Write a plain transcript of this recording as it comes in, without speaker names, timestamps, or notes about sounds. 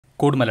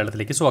Code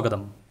മലയാളത്തിലേക്ക്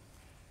സ്വാഗതം.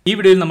 ഈ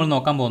വീഡിയോയിൽ നമ്മൾ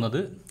നോക്കാൻ പോകുന്നത്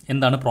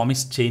എന്താണ്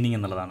പ്രോമിസ് ചെയിനിങ്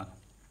എന്നുള്ളതാണ്.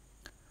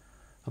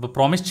 അപ്പോൾ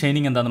പ്രോമിസ്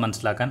ചെയിനിങ് എന്താണെന്ന്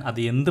മനസ്സിലാക്കാൻ അത്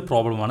എന്ത്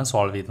പ്രോബ്ലമാണ്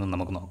സോൾവ് ചെയ്തതെന്ന്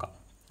നമുക്ക് നോക്കാം.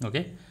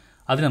 ഓക്കെ,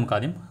 അതിന് നമുക്ക്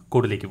ആദ്യം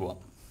കോഡിലേക്ക് പോകാം.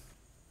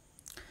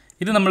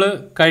 ഇത് നമ്മൾ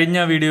കഴിഞ്ഞ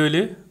വീഡിയോയിൽ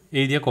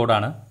എഴുതിയ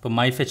കോഡാണ്. ഇപ്പോൾ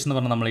മൈ ഫെച്ച് എന്ന്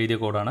പറഞ്ഞാൽ നമ്മൾ എഴുതിയ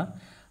കോഡാണ്.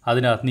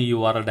 അതിനകത്ത് നിന്ന്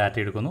URL ഡാറ്റ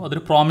എടുക്കുന്നു,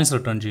 അതൊരു പ്രോമിസ്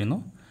റിട്ടേൺ ചെയ്യുന്നു.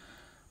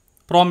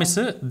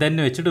 പ്രോമിസ് ദെൻ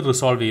വെച്ചിട്ട്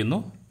റിസോൾവ് ചെയ്യുന്നു.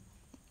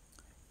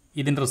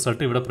 ഇതിൻ്റെ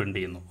റിസൾട്ട് ഇവിടെ പ്രിൻറ്റ്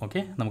ചെയ്യുന്നു.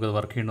 ഓക്കെ, നമുക്കത്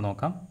വർക്ക് ചെയ്യേണ്ടി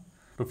നോക്കാം.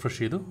 റിഫ്രഷ്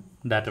ചെയ്തു,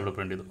 ഡാറ്റ ഇവിടെ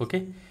പ്രിൻറ്റ് ചെയ്തു. ഓക്കെ,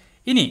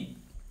 ഇനി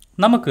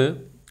നമുക്ക്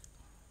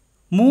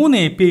 3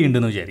 API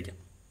ഉണ്ടെന്ന് വിചാരിക്കാം.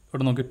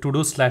 ഇവിടെ നോക്കി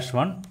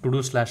to_1,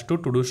 to_2,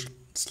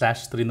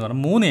 to_3 എന്ന്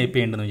പറഞ്ഞാൽ 3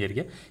 API ഉണ്ടെന്ന്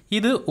വിചാരിക്കുക.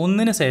 ഇത്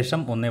ഒന്നിന് ശേഷം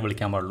ഒന്നേ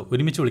വിളിക്കാൻ പാടുള്ളൂ,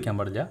 ഒരുമിച്ച് വിളിക്കാൻ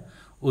പാടില്ല.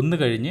 ഒന്ന്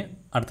കഴിഞ്ഞ്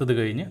അടുത്തത്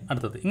കഴിഞ്ഞ്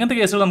അടുത്തത്. ഇങ്ങനത്തെ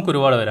കേസുകൾ നമുക്ക്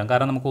ഒരുപാട് വരാം.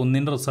 കാരണം നമുക്ക്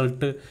ഒന്നിൻ്റെ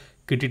റിസൾട്ട്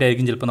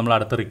കിട്ടിയിട്ടായിരിക്കും ചിലപ്പോൾ നമ്മൾ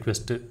അടുത്ത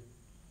റിക്വസ്റ്റ്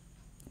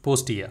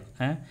പോസ്റ്റ്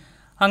ചെയ്യുക.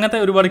 അങ്ങനത്തെ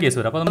ഒരുപാട് കേസ്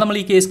വരാം. അപ്പോൾ നമ്മൾ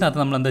ഈ കേസിനകത്ത്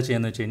നമ്മൾ എന്താ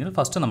ചെയ്യുന്നത് വെച്ച് കഴിഞ്ഞാൽ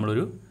ഫസ്റ്റ്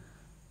നമ്മളൊരു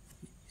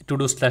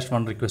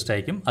to_1 റിക്വസ്റ്റ്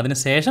അയക്കും, അതിന്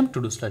ശേഷം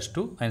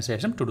to_2, അതിന്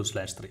ശേഷം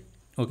to_3.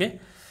 ഓക്കെ,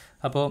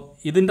 അപ്പോൾ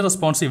ഇതിൻ്റെ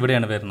റെസ്പോൺസ്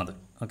ഇവിടെയാണ് വരുന്നത്.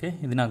 ഓക്കെ,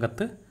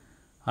 ഇതിനകത്ത്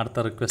അടുത്ത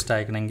റിക്വസ്റ്റ്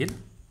അയക്കണമെങ്കിൽ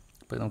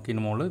ഇപ്പോൾ നമുക്ക്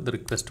ഇതിന് മുകളിൽ ഇത്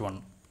റിക്വസ്റ്റ് 1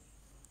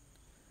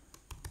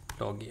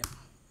 ലോഗ് ചെയ്യാം.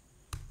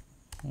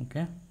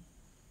 Okay,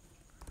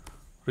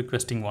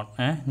 requesting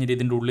 1. ഇനി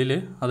ഇതിൻ്റെ ഉള്ളിൽ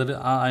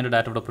അതിൻ്റെ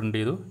ഡാറ്റ ഇവിടെ പ്രിൻറ്റ്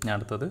ചെയ്തു. ഞാൻ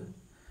അടുത്തത്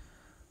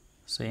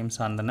സെയിം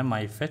സാധനം തന്നെ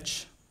മൈ ഫെച്ച്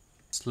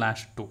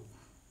 /2.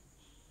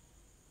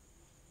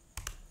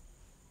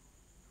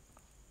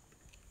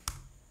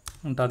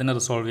 എന്നിട്ട് അതിനെ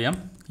റിസോൾവ് ചെയ്യാം.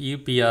 ഈ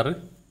PR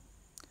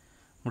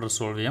ഇവിടെ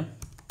റിസോൾവ് ചെയ്യാം.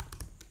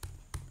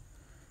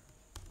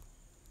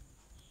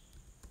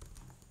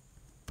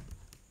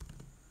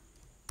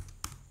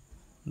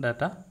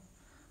 ഡാറ്റ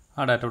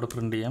ഇവിടെ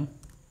പ്രിൻറ്റ് ചെയ്യാം.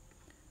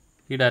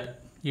 ഈ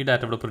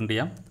ഡാറ്റ ഇവിടെ പ്രിൻറ്റ്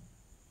ചെയ്യാം.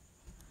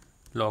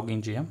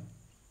 ലോഗിൻ ചെയ്യാം.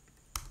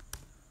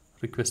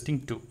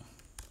 റിക്വസ്റ്റിംഗ് 2.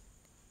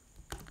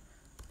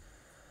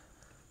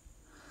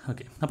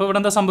 ഓക്കെ, അപ്പോൾ ഇവിടെ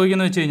എന്താ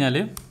സംഭവിക്കുന്നത് വെച്ച് കഴിഞ്ഞാൽ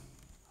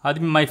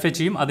ആദ്യം മൈ ഫെച്ച്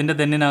ചെയ്യും, അതിൻ്റെ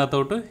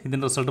ദെന്നിനകത്തോട്ട്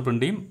ഇതിൻ്റെ റിസൾട്ട്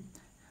പ്രിൻറ്റ് ചെയ്യും.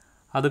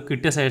 അത്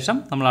കിട്ടിയ ശേഷം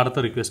നമ്മൾ അടുത്ത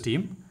റിക്വസ്റ്റ്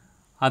ചെയ്യും,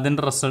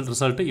 അതിൻ്റെ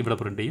റിസൾട്ട് ഇവിടെ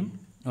പ്രിൻറ്റ് ചെയ്യും.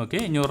 ഓക്കെ,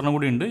 ഇനി ഒരെണ്ണം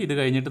കൂടി ഉണ്ട്. ഇത്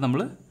കഴിഞ്ഞിട്ട്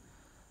നമ്മൾ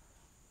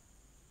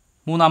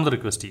മൂന്നാമത്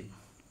റിക്വസ്റ്റ് ചെയ്യും.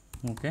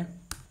 Okay,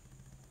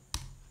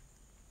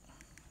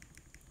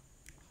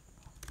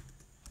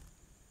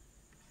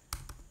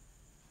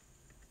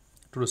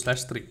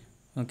 to_3.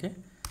 ഓക്കെ,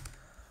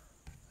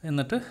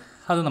 എന്നിട്ട്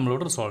അത്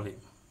നമ്മളോട് റിസോൾവ്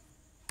ചെയ്യും.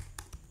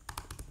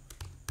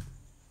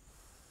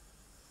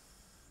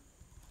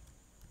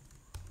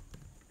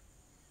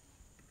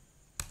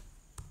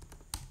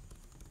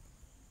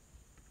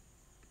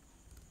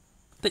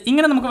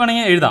 ഇങ്ങനെ നമുക്ക്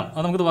വേണമെങ്കിൽ എഴുതാം.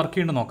 അത് നമുക്കിത് വർക്ക്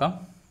ചെയ്യേണ്ടി നോക്കാം.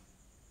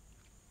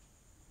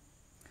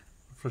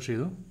 റിഫ്രഷ്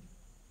ചെയ്തു.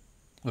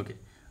 ഓക്കെ,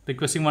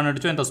 റിക്വസ്റ്റിംഗ് 1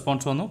 അടിച്ചു, എൻ്റെ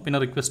റെസ്പോൺസ് വന്നു. പിന്നെ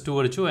റിക്വസ്റ്റ് 2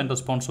 അടിച്ചു, എൻ്റെ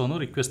റെസ്പോൺസ് വന്നു.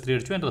 റിക്വസ്റ്റ് 3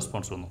 അടിച്ചു, എൻ്റെ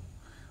റെസ്പോൺസ് വന്നു.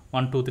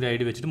 1, 2, 3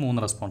 ID വെച്ചിട്ട്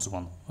 3 റെസ്പോൺസ്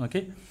വന്നു.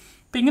 ഓക്കെ,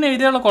 അപ്പോൾ ഇങ്ങനെ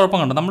എഴുതിയുള്ള കുഴപ്പം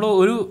കണ്ടു. നമ്മൾ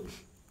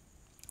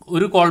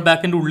ഒരു കോൾ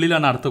ബാക്കിൻ്റെ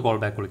ഉള്ളിലാണ് അടുത്ത കോൾ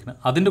ബാക്ക് വിളിക്കുന്നത്,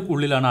 അതിൻ്റെ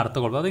ഉള്ളിലാണ് അടുത്ത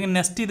കോൾ ബാക്ക്. അതിങ്ങനെ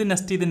നെസ്റ്റ്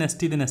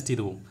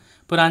ചെയ്ത് പോകും.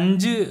 ഇപ്പോൾ ഒരു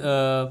 5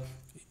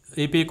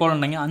 API കോൾ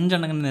ഉണ്ടെങ്കിൽ 5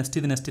 എണ്ണം നെസ്റ്റ്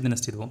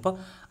ചെയ്ത് പോകും. അപ്പോൾ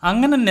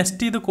അങ്ങനെ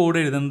നെസ്റ്റ് ചെയ്ത് കോഡ്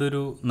എഴുതുന്നത്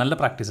ഒരു നല്ല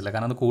പ്രാക്ടീസ് അല്ല.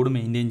 കാരണം അത് കോഡ്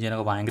മെയിൻറ്റെയിൻ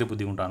ചെയ്യാനൊക്കെ ഭയങ്കര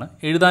ബുദ്ധിമുട്ടാണ്,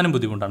 എഴുതാനും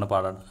ബുദ്ധിമുട്ടാണ്,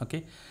 പാടാണ്. ഓക്കെ,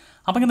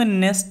 അപ്പോൾ ഇങ്ങനെ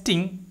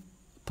നെസ്റ്റിംഗ്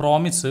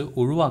പ്രോമിസ്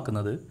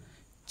ഒഴിവാക്കുന്നത്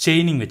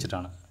ചെയിനിങ്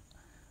വെച്ചിട്ടാണ്.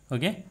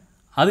 ഓക്കെ,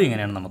 അത്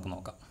എങ്ങനെയാണ് നമുക്ക്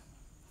നോക്കാം.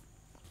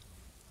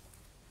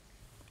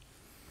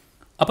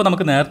 അപ്പോൾ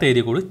നമുക്ക് നേരത്തെ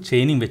എഴുതിയ കോഡ്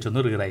ചെയിനിങ്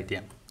വെച്ചൊന്ന് റീറൈറ്റ്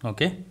ചെയ്യാം.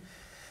 ഓക്കെ,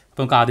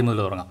 അപ്പോൾ നമുക്ക് ആദ്യം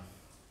മുതൽ തുടങ്ങാം.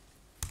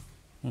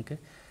 ഓക്കെ,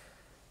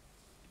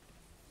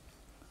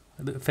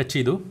 ഇത് ഫെച്ച്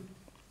ചെയ്തു.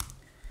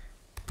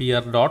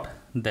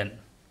 PR.then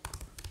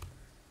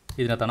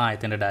ഇതിനകത്താണ്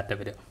ആദ്യത്തിൻ്റെ ഡാറ്റ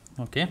വരിക.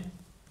 ഓക്കെ,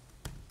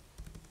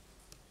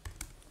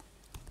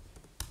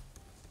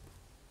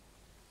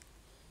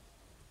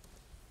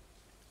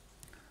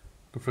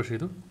 റിഫ്രഷ്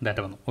ചെയ്തു, ഡാറ്റ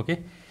വന്നു. ഓക്കെ,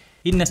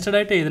 ഈ നെസ്റ്റഡ്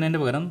ആയിട്ട്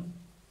എഴുതുന്നതിൻ്റെ പകരം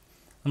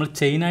നമ്മൾ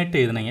ചെയിനായിട്ട്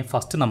എഴുതണമെങ്കിൽ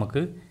ഫസ്റ്റ്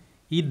നമുക്ക്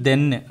ഈ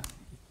ദെന്ന്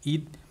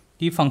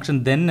ഈ ഫംഗ്ഷൻ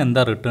ദെൻ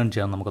എന്താ റിട്ടേൺ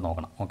ചെയ്യാമെന്ന് നമുക്ക്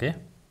നോക്കണം. ഓക്കെ,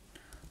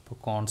 അപ്പോൾ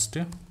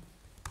const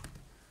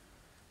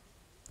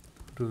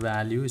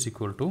value is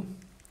equal to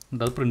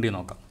അത് പ്രിൻറ്റ് ചെയ്ത്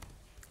നോക്കാം.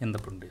 എന്താ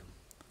പ്രിൻറ്റ് ചെയ്യാം?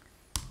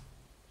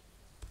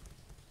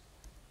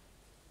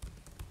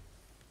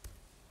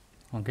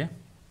 ഓക്കെ,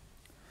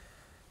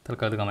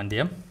 തൽക്കാലം കമൻറ്റ്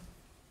ചെയ്യാം.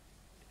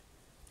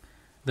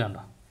 ഇത്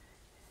കണ്ടോ,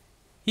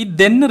 ഈ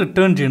ദെന്ന്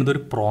റിട്ടേൺ ചെയ്യുന്നത്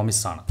ഒരു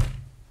പ്രോമിസാണ്.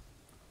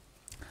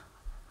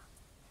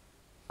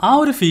 ആ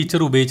ഒരു ഫീച്ചർ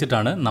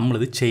ഉപയോഗിച്ചിട്ടാണ്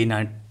നമ്മളിത്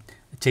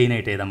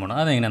ചെയിനായിട്ട് എഴുതാൻ പോകുന്നത്.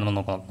 അതെങ്ങനെയാണെന്ന്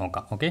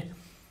നോക്കാം. ഓക്കെ,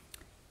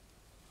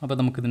 അപ്പോൾ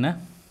നമുക്കിതിനെ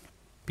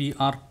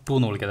PR2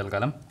 എന്ന് വിളിക്കാം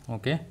തൽക്കാലം.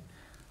 ഓക്കെ,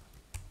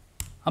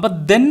 അപ്പോൾ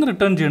ദെൻ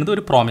റിട്ടേൺ ചെയ്യുന്നത്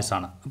ഒരു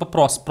പ്രോമിസാണ്. അപ്പോൾ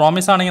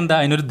പ്രോമിസ് ആണെങ്കിൽ എന്താ,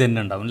 അതിനൊരു ദെൻ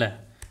ഉണ്ടാവും അല്ലേ,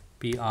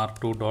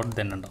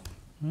 PR2.then ഉണ്ടാവും.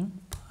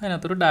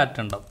 അതിനകത്തൊരു ഡാറ്റ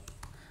ഉണ്ടാവും.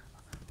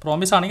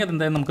 പ്രോമിസ് ആണെങ്കിൽ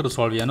അതെന്തായാലും നമുക്ക്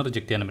റിസോൾവ് ചെയ്യാനോ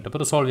റിജക്റ്റ് ചെയ്യാനും പറ്റും.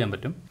 അപ്പോൾ റിസോൾവ് ചെയ്യാൻ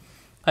പറ്റും.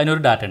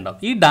 അതിനൊരു ഡാറ്റ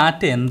ഉണ്ടാവും. ഈ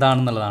ഡാറ്റ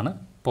എന്താണെന്നുള്ളതാണ്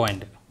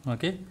പോയിൻ്റ്.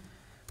 ഓക്കെ,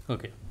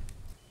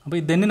 അപ്പോൾ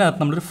ഈ ദെന്നിനകത്ത്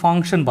നമ്മളൊരു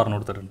ഫംഗ്ഷൻ പറഞ്ഞു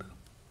കൊടുത്തിട്ടുണ്ട്.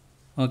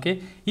 ഓക്കെ,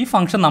 ഈ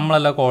ഫംഗ്ഷൻ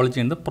നമ്മളല്ല കോൾ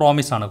ചെയ്യുന്നത്,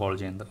 പ്രോമിസാണ് കോൾ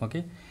ചെയ്യുന്നത്.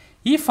 ഓക്കെ,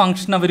 ഈ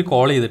ഫംഗ്ഷൻ അവർ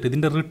കോൾ ചെയ്തിട്ട്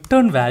ഇതിൻ്റെ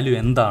റിട്ടേൺ വാല്യൂ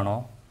എന്താണോ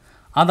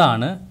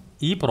അതാണ്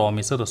ഈ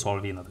പ്രോമിസ്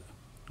റിസോൾവ് ചെയ്യുന്നത്.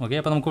 ഓക്കെ,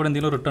 അപ്പോൾ നമുക്കിവിടെ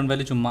എന്തെങ്കിലും റിട്ടേൺ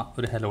വാല്യൂ ചുമ്മാ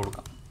ഒരു ഹെലോ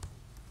കൊടുക്കാം.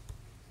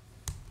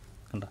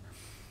 കണ്ടോ?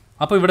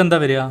 അപ്പോൾ ഇവിടെ എന്താ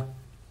വരിക?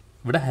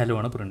 ഇവിടെ ഹെലോ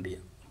ആണ് പ്രിൻറ്റ്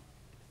ചെയ്യുക.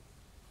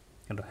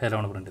 കണ്ടോ? ഹെലോ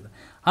ആണ് പ്രിൻറ്റ് ചെയ്തത്.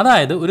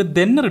 അതായത് ഒരു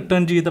ദെൻ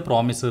റിട്ടേൺ ചെയ്ത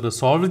പ്രോമിസ്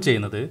റിസോൾവ്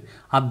ചെയ്യുന്നത്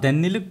ആ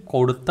ദെന്നിൽ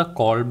കൊടുത്ത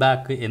കോൾ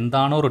ബാക്ക്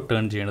എന്താണോ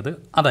റിട്ടേൺ ചെയ്യണത്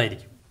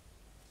അതായിരിക്കും.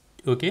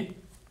 ഓക്കെ,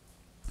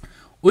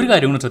 ഒരു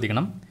കാര്യം കൂടി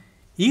ശ്രദ്ധിക്കണം.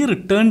 ഈ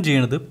റിട്ടേൺ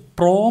ചെയ്യണത്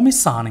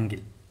പ്രോമിസ്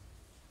ആണെങ്കിൽ,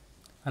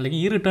 അല്ലെങ്കിൽ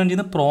ഈ റിട്ടേൺ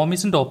ചെയ്യുന്ന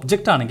പ്രോമിസിൻ്റെ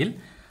ഒബ്ജക്റ്റ് ആണെങ്കിൽ,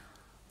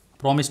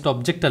 പ്രോമിസിൻ്റെ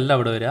ഒബ്ജക്റ്റ് അല്ല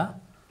ഇവിടെ വരിക,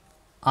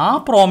 ആ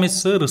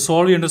പ്രോമിസ്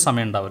റിസോൾവ് ചെയ്യേണ്ട ഒരു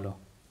സമയം ഉണ്ടാവുമല്ലോ,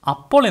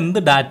 അപ്പോൾ എന്ത്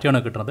ഡാറ്റയാണ്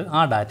കിട്ടുന്നത്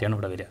ആ ഡാറ്റയാണ്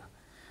ഇവിടെ വരിക.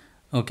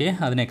 ഓക്കെ,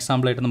 അതിന്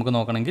എക്സാമ്പിളായിട്ട് നമുക്ക്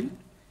നോക്കണമെങ്കിൽ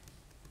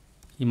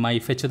ഈ മൈ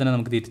ഫെച്ച് തന്നെ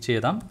നമുക്ക് തിരിച്ച്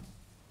എഴുതാം,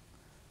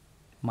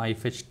 മൈ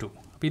ഫെച്ച് 2.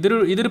 അപ്പോൾ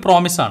ഇതൊരു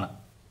പ്രോമിസാണ്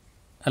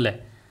അല്ലേ?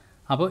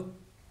 അപ്പോൾ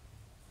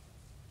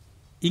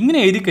ഇങ്ങനെ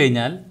എഴുതി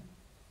കഴിഞ്ഞാൽ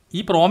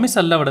ഈ പ്രോമിസ്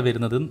അല്ല ഇവിടെ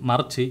വരുന്നത്,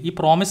 മറിച്ച് ഈ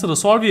പ്രോമിസ്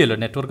റിസോൾവ് ചെയ്യുമല്ലോ,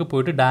 നെറ്റ്വർക്ക്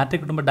പോയിട്ട് ഡാറ്റ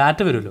കിട്ടുമ്പോൾ ഡാറ്റ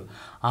വരുമല്ലോ,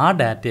 ആ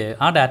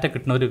ഡാറ്റ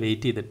കിട്ടുന്നവർ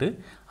വെയിറ്റ് ചെയ്തിട്ട്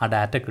ആ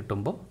ഡാറ്റ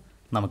കിട്ടുമ്പോൾ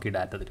നമുക്ക് ഈ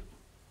ഡാറ്റ തരും.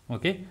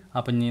 ഓക്കെ,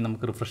 അപ്പം ഇനി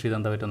നമുക്ക് റിഫ്രഷ് ചെയ്ത്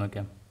എന്താ പറ്റുമെന്ന്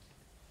നോക്കാം.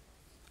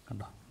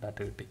 കണ്ടോ? ഡാറ്റ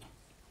കിട്ടി.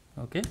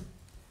 ഓക്കെ,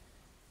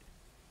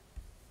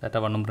 ഡാറ്റ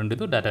 1 പ്രിൻറ്റ്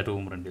ചെയ്തു, ഡാറ്റ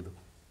 2 പ്രിൻറ്റ് ചെയ്തു.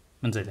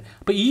 മനസ്സിലായില്ലേ?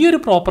 അപ്പോൾ ഈ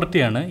ഒരു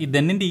പ്രോപ്പർട്ടിയാണ്, ഈ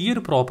ദെന്നിൻ്റെ ഈ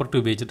ഒരു പ്രോപ്പർട്ടി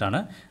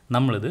ഉപയോഗിച്ചിട്ടാണ്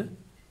നമ്മളിത്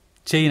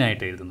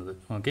ചെയിനായിട്ട് എഴുതുന്നത്.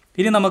 ഓക്കെ,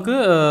 ഇനി നമുക്ക്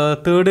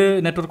തേർഡ്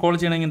നെറ്റ്വർക്ക് കോൾ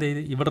ചെയ്യണമെങ്കിൽ എന്ത്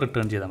ചെയ്ത് ഇവിടെ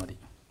റിട്ടേൺ ചെയ്താൽ മതി.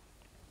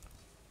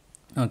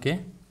 Okay,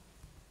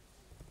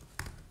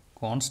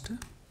 const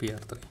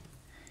PR3.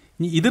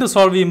 ഇനി ഇത്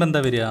റിസോൾവ് ചെയ്യുമ്പോൾ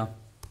എന്താ വരിക?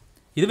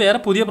 ഇത് വേറെ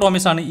പുതിയ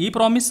പ്രോമിസാണ്. ഈ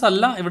പ്രോമിസ്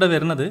അല്ല ഇവിടെ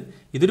വരുന്നത്,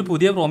 ഇതൊരു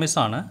പുതിയ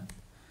പ്രോമിസാണ്.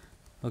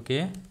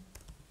 ഓക്കെ,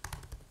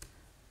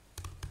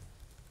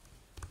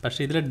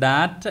 പക്ഷേ ഇതിൽ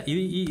ഡാറ്റ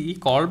ഈ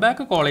കോൾ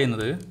ബാക്ക് കോൾ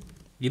ചെയ്യുന്നത്,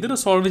 ഇത്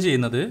റിസോൾവ്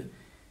ചെയ്യുന്നത്,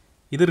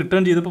 ഇത്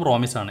റിട്ടേൺ ചെയ്തപ്പോൾ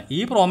പ്രോമിസാണ്. ഈ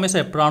പ്രോമിസ്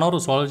എപ്പോഴാണോ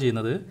റിസോൾവ്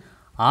ചെയ്യുന്നത്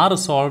ആ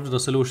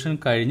റെസൊല്യൂഷൻ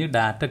കഴിഞ്ഞ്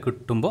ഡാറ്റ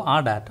കിട്ടുമ്പോൾ ആ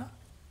ഡാറ്റ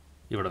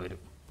ഇവിടെ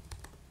വരും.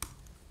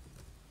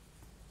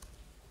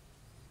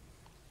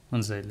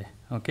 മനസ്സിലായില്ലേ?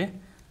 ഓക്കെ,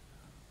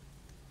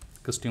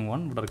 റിക്വസ്റ്റിംഗ്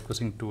 1, ഇവിടെ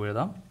റിക്വസ്റ്റിംഗ് 2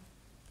 എഴുതാം,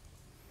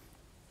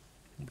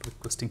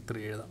 റിക്വസ്റ്റിംഗ്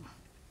 3 എഴുതാം.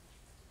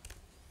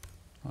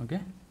 ഓക്കെ,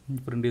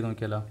 പ്രിൻറ്റ് ചെയ്ത്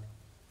നോക്കിയാലോ.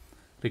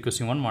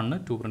 Requesting 1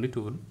 1, 2 print,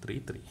 2 3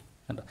 3.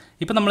 കണ്ടോ?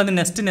 ഇപ്പം നമ്മളിത്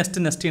നെക്സ്റ്റ്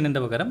ചെയ്യുന്നതിൻ്റെ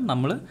പകരം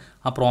നമ്മൾ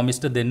ആ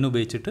പ്രോമിസ്ഡ് ദെൻ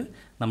ഉപയോഗിച്ചിട്ട്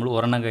നമ്മൾ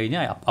ഒരെണ്ണം കഴിഞ്ഞ്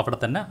അവിടെ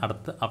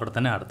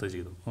തന്നെ അടുത്ത്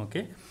ചെയ്തു.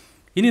 ഓക്കെ,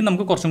 ഇനി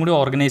നമുക്ക് കുറച്ചും കൂടി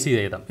ഓർഗനൈസ് ചെയ്ത്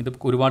എഴുതാം. ഇത്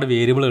ഒരുപാട്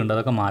വേരിയബിൾ ഉണ്ട്,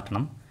 അതൊക്കെ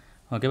മാറ്റണം.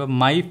 ഓക്കെ, അപ്പോൾ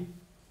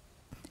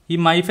ഈ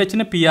മൈ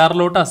ഫെച്ചിനെ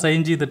PR-ലോട്ട്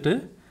അസൈൻ ചെയ്തിട്ട്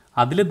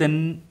അതിൽ ദെൻ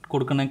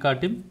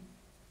കൊടുക്കണേക്കാട്ടും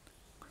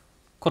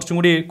കുറച്ചും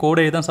കൂടി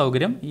കോഡ് എഴുതാൻ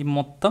സൗകര്യം ഈ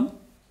മൊത്തം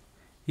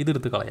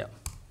ഇതെടുത്ത് കളയാം.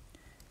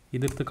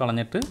 ഇതെടുത്ത്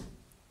കളഞ്ഞിട്ട്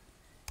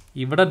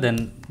ഇവിടെ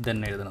ദെൻ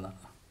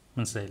എഴുതുന്നതാണ്.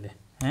 മനസ്സിലായില്ലേ?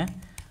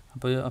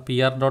 അപ്പോൾ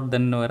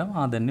PR.then പകരം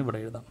ആ ദെൻ ഇവിടെ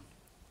എഴുതാം.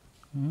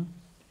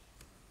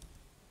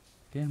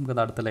 ഓക്കെ,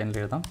 നമുക്കത് അടുത്ത ലൈനിൽ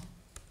എഴുതാം,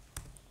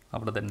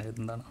 അവിടെ തന്നെ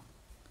എഴുതുന്നതാണ്.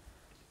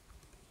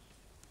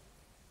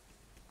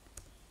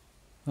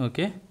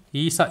 ഓക്കെ,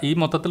 ഈ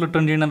മൊത്തത്തിൽ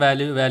റിട്ടേൺ ചെയ്യുന്ന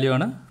വാല്യൂ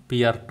ആണ്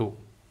PR2.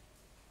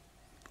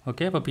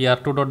 ഓക്കെ, അപ്പോൾ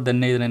PR2.then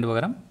എഴുതുന്നതിന്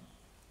പകരം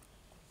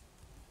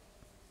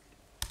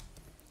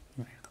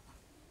എഴുതാം.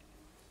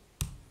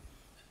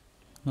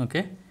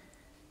 ഓക്കെ,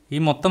 ഈ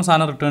മൊത്തം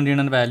സാധനം റിട്ടേൺ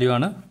ചെയ്യുന്ന വാല്യൂ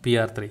ആണ്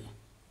PR3.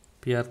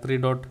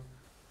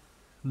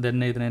 PR3.then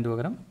എഴുതുന്നതിന്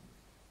പകരം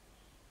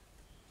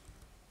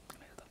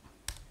എഴുതാം.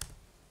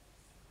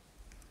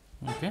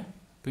 ഓക്കെ,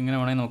 അപ്പോൾ ഇങ്ങനെ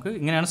വേണമെങ്കിൽ നമുക്ക്,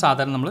 ഇങ്ങനെയാണ്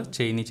സാധാരണ നമ്മൾ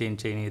ചെയിൻ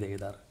ചെയ്ത്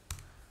എഴുതാറ്.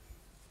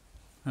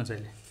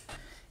 മനസ്സിലായില്ലേ?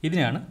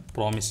 ഇതിനെയാണ്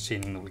പ്രോമിസ്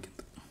ചെയിനിങ് എന്ന്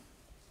വിളിക്കുന്നത്.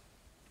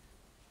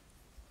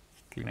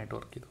 ക്ലീനായിട്ട്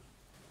വർക്ക് ചെയ്തു.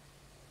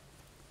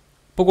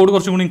 ഇപ്പോൾ കോഡ്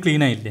കുറച്ചും കൂടി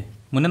ക്ലീൻ ആയില്ലേ?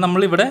 മുന്നേ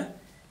നമ്മളിവിടെ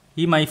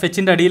ഈ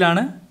മൈഫെച്ചിൻ്റെ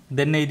അടിയിലാണ്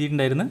ദെൻ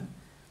എഴുതിയിട്ടുണ്ടായിരുന്നത്,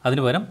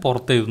 അതിന് പകരം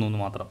പുറത്ത് എഴുതുന്നു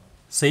എന്ന് മാത്രം.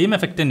 സെയിം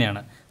എഫക്റ്റ്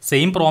തന്നെയാണ്,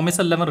 സെയിം പ്രോമിസ്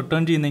എല്ലാം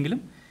റിട്ടേൺ ചെയ്യുന്നെങ്കിലും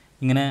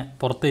ഇങ്ങനെ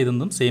പുറത്ത്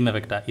എഴുതുന്നതും സെയിം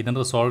എഫക്റ്റാണ്. ഇതിന്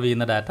റിസോൾവ്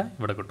ചെയ്യുന്ന ഡാറ്റ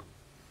ഇവിടെ കിട്ടും.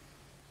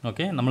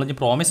 ഓക്കെ, നമ്മളിനി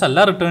പ്രോമിസ്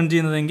അല്ല റിട്ടേൺ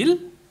ചെയ്യുന്നതെങ്കിൽ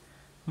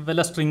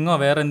വല്ല സ്ട്രിങ്ങോ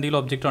വേറെ എന്തെങ്കിലും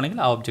ഒബ്ജക്റ്റ് ആണെങ്കിൽ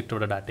ആ ഒബ്ജക്റ്റ്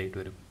ഇവിടെ ഡാറ്റ ആയിട്ട്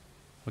വരും.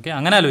 ഓക്കെ,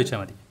 അങ്ങനെ ആലോചിച്ചാൽ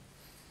മതി.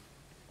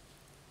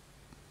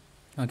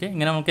 ഓക്കെ,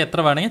 ഇങ്ങനെ നമുക്ക് എത്ര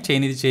വേണമെങ്കിൽ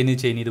ചെയിൻ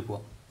ചെയ്ത്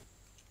പോവാം.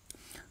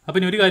 അപ്പോൾ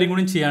ഇനി ഒരു കാര്യം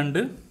കൂടി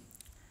ചെയ്യാണ്ട്,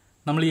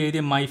 നമ്മൾ ഈ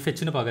എഴുതിയ മൈ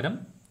ഫെച്ചിന് പകരം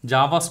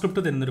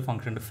ജാവാസ്ക്രിപ്റ്റ് തരുന്നൊരു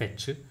ഫംഗ്ഷൻ ഉണ്ട്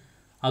ഫെച്ച്,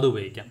 അത്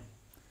ഉപയോഗിക്കാം.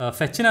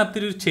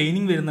 ഫെച്ചിനകത്തൊരു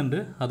ചെയിനിങ് വരുന്നുണ്ട്,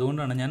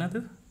 അതുകൊണ്ടാണ് ഞാനത്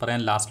പറയാൻ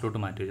ലാസ്റ്റിലോട്ട്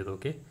മാറ്റി വെച്ചത്.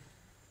 ഓക്കെ,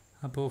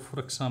 അപ്പോൾ ഫോർ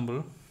എക്സാമ്പിൾ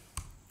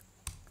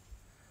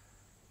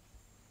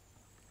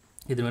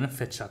ഇത് വേണം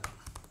ഫെച്ച് ആക്കാം.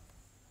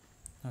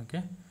 ഓക്കെ,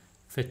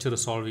 ഫെച്ച്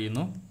റിസോൾവ്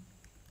ചെയ്യുന്നു.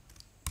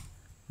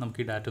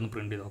 നമുക്ക് ഈ ഡാറ്റ ഒന്ന്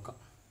പ്രിൻറ്റ് ചെയ്ത് നോക്കാം.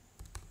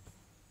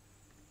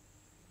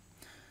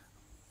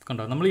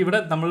 കണ്ടോ,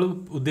 നമ്മൾ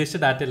ഉദ്ദേശിച്ച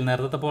ഡാറ്റയിൽ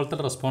നേരത്തെ പോലത്തെ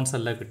റെസ്പോൺസ്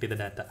അല്ല കിട്ടിയത്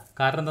ഡാറ്റ.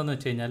 കാരണം എന്താണെന്ന്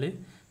വെച്ച് കഴിഞ്ഞാൽ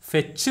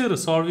ഫെച്ച്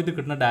റിസോൾവ് ചെയ്ത്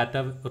കിട്ടുന്ന ഡാറ്റ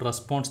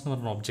റെസ്പോൺസ് എന്ന്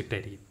പറഞ്ഞ ഒബ്ജക്റ്റ്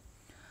ആയിരിക്കും.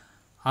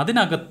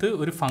 അതിനകത്ത്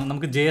ഒരു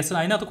നമുക്ക് JSON,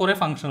 അതിനകത്ത് കുറേ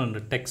ഫംഗ്ഷനുണ്ട്,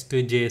 ടെക്സ്റ്റ്,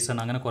 JSON,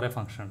 അങ്ങനെ കുറേ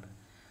ഫംഗ്ഷൻ ഉണ്ട്.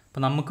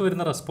 അപ്പോൾ നമുക്ക്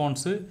വരുന്ന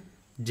റെസ്പോൺസ്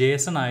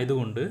JSON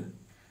ആയതുകൊണ്ട്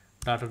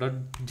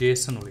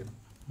data.json വിളിക്കണം.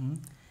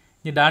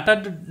 ഈ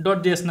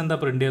data.json എന്താ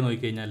പ്രിൻറ്റ് ചെയ്യാൻ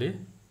നോക്കിക്കഴിഞ്ഞാൽ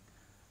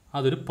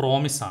അതൊരു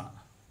പ്രോമിസാണ്.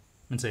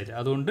 മനസ്സിലായില്ലേ?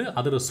 അതുകൊണ്ട്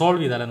അത്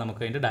റിസോൾവ് ചെയ്താലേ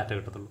നമുക്ക് അതിൻ്റെ ഡാറ്റ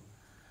കിട്ടത്തുള്ളൂ.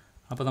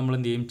 അപ്പോൾ നമ്മൾ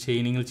എന്ത് ചെയ്യും,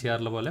 ചെയിനിങ്ങിൽ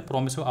ചെയ്യാറുള്ള പോലെ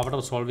പ്രോമിസ് അവിടെ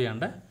റിസോൾവ്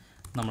ചെയ്യാണ്ട്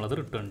നമ്മളത്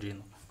റിട്ടേൺ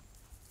ചെയ്യുന്നു.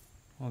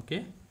 ഓക്കെ,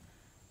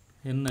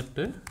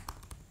 എന്നിട്ട്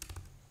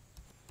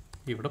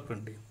ഇവിടെ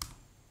പ്രിൻ്റ് ചെയ്യും.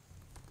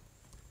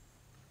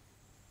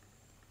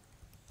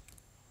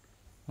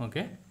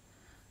 ഓക്കെ,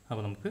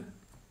 അപ്പോൾ നമുക്ക്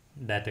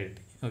ഡാറ്റ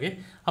കിട്ടി. ഓക്കെ,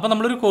 അപ്പോൾ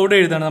നമ്മളൊരു കോഡ്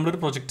എഴുതാണ്, നമ്മളൊരു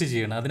പ്രൊജക്റ്റ്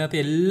ചെയ്യണം, അതിനകത്ത്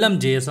എല്ലാം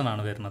JSON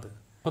ആണ് വരുന്നത്.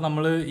 അപ്പോൾ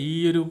നമ്മൾ ഈ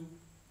ഒരു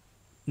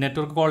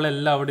നെറ്റ്വർക്ക്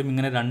കോളിലെല്ലാം അവിടെയും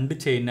ഇങ്ങനെ 2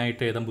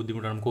 ചെയിനായിട്ട് എഴുതാൻ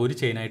ബുദ്ധിമുട്ടാണ്. നമുക്ക് ഒരു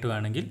ചെയിനായിട്ട്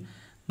വേണമെങ്കിൽ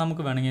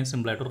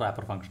സിമ്പിളായിട്ട് ഒരു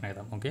റാപ്പർ ഫംഗ്ഷൻ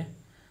എഴുതാം. ഓക്കെ,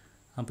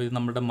 അപ്പോൾ ഇത്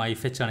നമ്മുടെ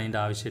myfetch ആണ്,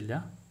 ഇതിൻ്റെ ആവശ്യമില്ല.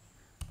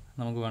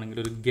 നമുക്ക് വേണമെങ്കിൽ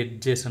ഒരു get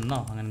JSON എന്നോ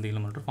അങ്ങനെ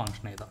എന്തെങ്കിലും പറഞ്ഞിട്ട്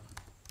ഫംഗ്ഷൻ എഴുതാം.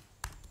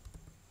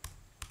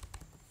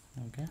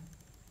 ഓക്കെ,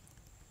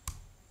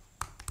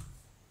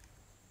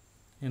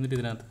 എന്നിട്ട്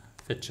ഇതിനകത്ത്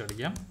ഫെച്ച്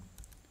അടിക്കാം.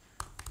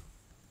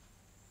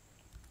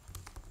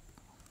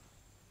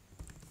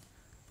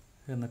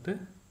 എന്നിട്ട്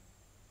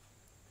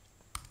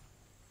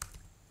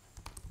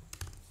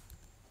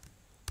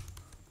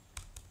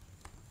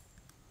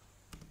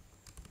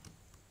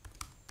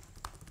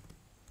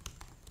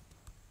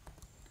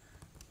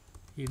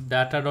ഈ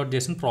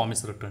data.json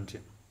പ്രോമിസ് റിട്ടേൺ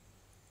ചെയ്യും.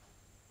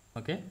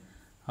 ഓക്കെ,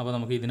 അപ്പോൾ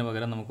നമുക്ക് ഇതിന്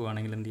പകരം നമുക്ക്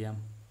വേണമെങ്കിൽ എന്ത് ചെയ്യാം,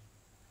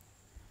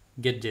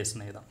 get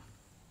JSON എഴുതാം.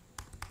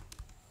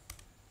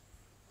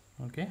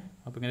 ഓക്കെ,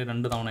 അപ്പോൾ ഇങ്ങനെ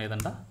 2 തവണ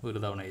എഴുതണ്ട, ഒരു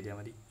തവണ എഴുതിയാൽ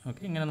മതി.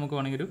 ഓക്കെ, ഇങ്ങനെ നമുക്ക്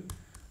വേണമെങ്കിൽ ഒരു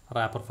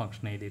റാപ്പർ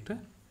ഫംഗ്ഷൻ എഴുതിയിട്ട്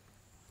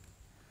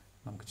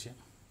നമുക്ക് ചെയ്യാം.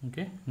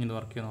 ഓക്കെ, ഇങ്ങനെ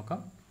വർക്ക് ചെയ്ത് നോക്കാം.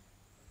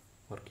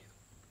 വർക്ക് ചെയ്തു.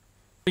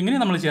 ഇങ്ങനെ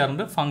നമ്മൾ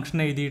ചെയ്യാറുണ്ട്. ഫംഗ്ഷൻ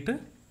എഴുതിയിട്ട്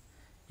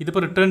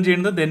ഇതിപ്പോൾ റിട്ടേൺ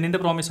ചെയ്യുന്നത് ദെന്നിൻ്റെ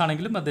പ്രോമിസ്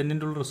ആണെങ്കിലും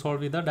ദെന്നിൻ്റെ ഉള്ളിൽ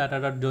റിസോൾവ് ചെയ്ത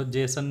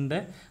data.jsonൻ്റെ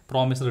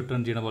പ്രോമിസ് റിട്ടേൺ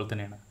ചെയ്യുന്ന പോലെ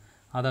തന്നെയാണ്.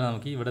 അതാണ്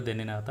നമുക്ക് ഇവിടെ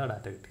ദെന്നിനകത്ത്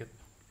ഡാറ്റ കിട്ടിയത്.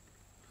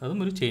 അതും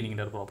ഒരു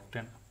ചെയിനിങ്ങിൻ്റെ ഒരു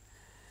പ്രോപ്പർട്ടിയാണ്.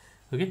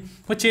 ഓക്കെ,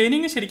 അപ്പോൾ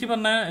ചെയിനിങ് ശരിക്കും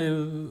പറഞ്ഞാൽ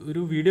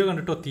ഒരു വീഡിയോ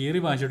കണ്ടിട്ടോ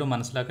തിയറി വായിച്ചിട്ടോ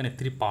മനസ്സിലാക്കാൻ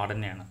ഇത്തിരി പാട്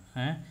തന്നെയാണ്.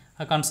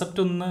 ആ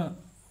കൺസെപ്റ്റ് ഒന്ന്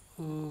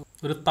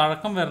ഒരു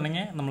തഴക്കം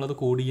വരണമെങ്കിൽ നമ്മളത്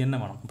കോഡ് തന്നെ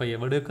വേണം. അപ്പോൾ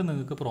എവിടെയൊക്കെ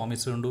നിങ്ങൾക്ക്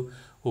പ്രോമിസ് കൊണ്ട്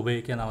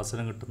ഉപയോഗിക്കാൻ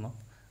അവസരം കിട്ടുന്നു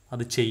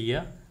അത്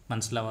ചെയ്യുക.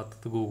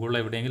 മനസ്സിലാവാത്തത് ഗൂഗിളിൽ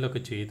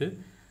എവിടെയെങ്കിലുമൊക്കെ ചെയ്ത്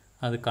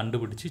അത്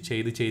കണ്ടുപിടിച്ച്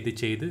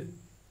ചെയ്ത്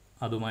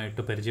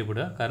അതുമായിട്ട്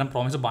പരിചയപ്പെടുക. കാരണം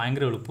പ്രോമിസ്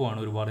ഭയങ്കര എളുപ്പമാണ്.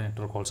 ഒരുപാട്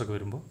നെറ്റ്വർക്ക് കോൾസൊക്കെ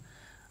വരുമ്പോൾ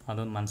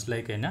അത്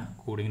മനസ്സിലാക്കി കഴിഞ്ഞാൽ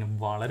കോഡിങ്ങിന്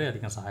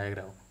വളരെയധികം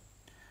സഹായകരമാവും.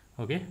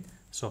 ഓക്കെ,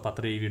 സോ അപ്പോൾ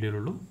അത്രേ ഈ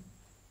വീഡിയോയിലുള്ളൂ.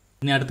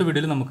 ഇനി അടുത്ത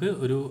വീഡിയോയിൽ നമുക്ക്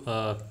ഒരു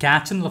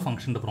ക്യാച്ച് എന്നുള്ള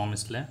ഫംഗ്ഷൻ ഉണ്ട്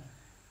പ്രോമിസിലെ,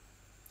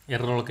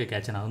 എററുകളൊക്കെ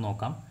ക്യാച്ച് ചെയ്യാൻ അത്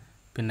നോക്കാം.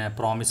 പിന്നെ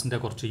പ്രോമിസിൻ്റെ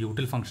കുറച്ച്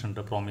യൂട്ടിൽ ഫംഗ്ഷൻ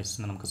ഉണ്ട്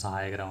പ്രോമിസിന് നമുക്ക്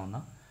സഹായകരമാവുന്ന,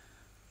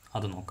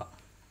 അത് നോക്കാം.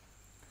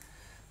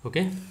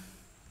 ഓക്കെ,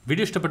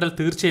 വീഡിയോ ഇഷ്ടപ്പെട്ടാൽ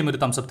തീർച്ചയായും ഒരു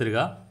തംസ് അപ്പ് തരിക.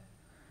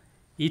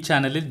 ഈ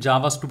ചാനലിൽ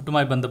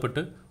ജാവാസ്ക്രിപ്റ്റുമായി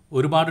ബന്ധപ്പെട്ട്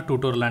ഒരുപാട്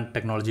ട്യൂട്ടോറിയൽ ആൻഡ്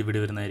ടെക്നോളജി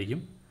വീഡിയോ വരുന്നതായിരിക്കും.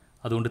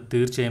 അതുകൊണ്ട്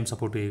തീർച്ചയായും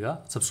സപ്പോർട്ട് ചെയ്യുക,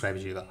 സബ്സ്ക്രൈബ്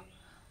ചെയ്യുക.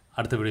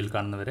 അടുത്ത വീഡിയോയിൽ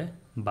കാണുന്നവരെ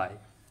ബൈ.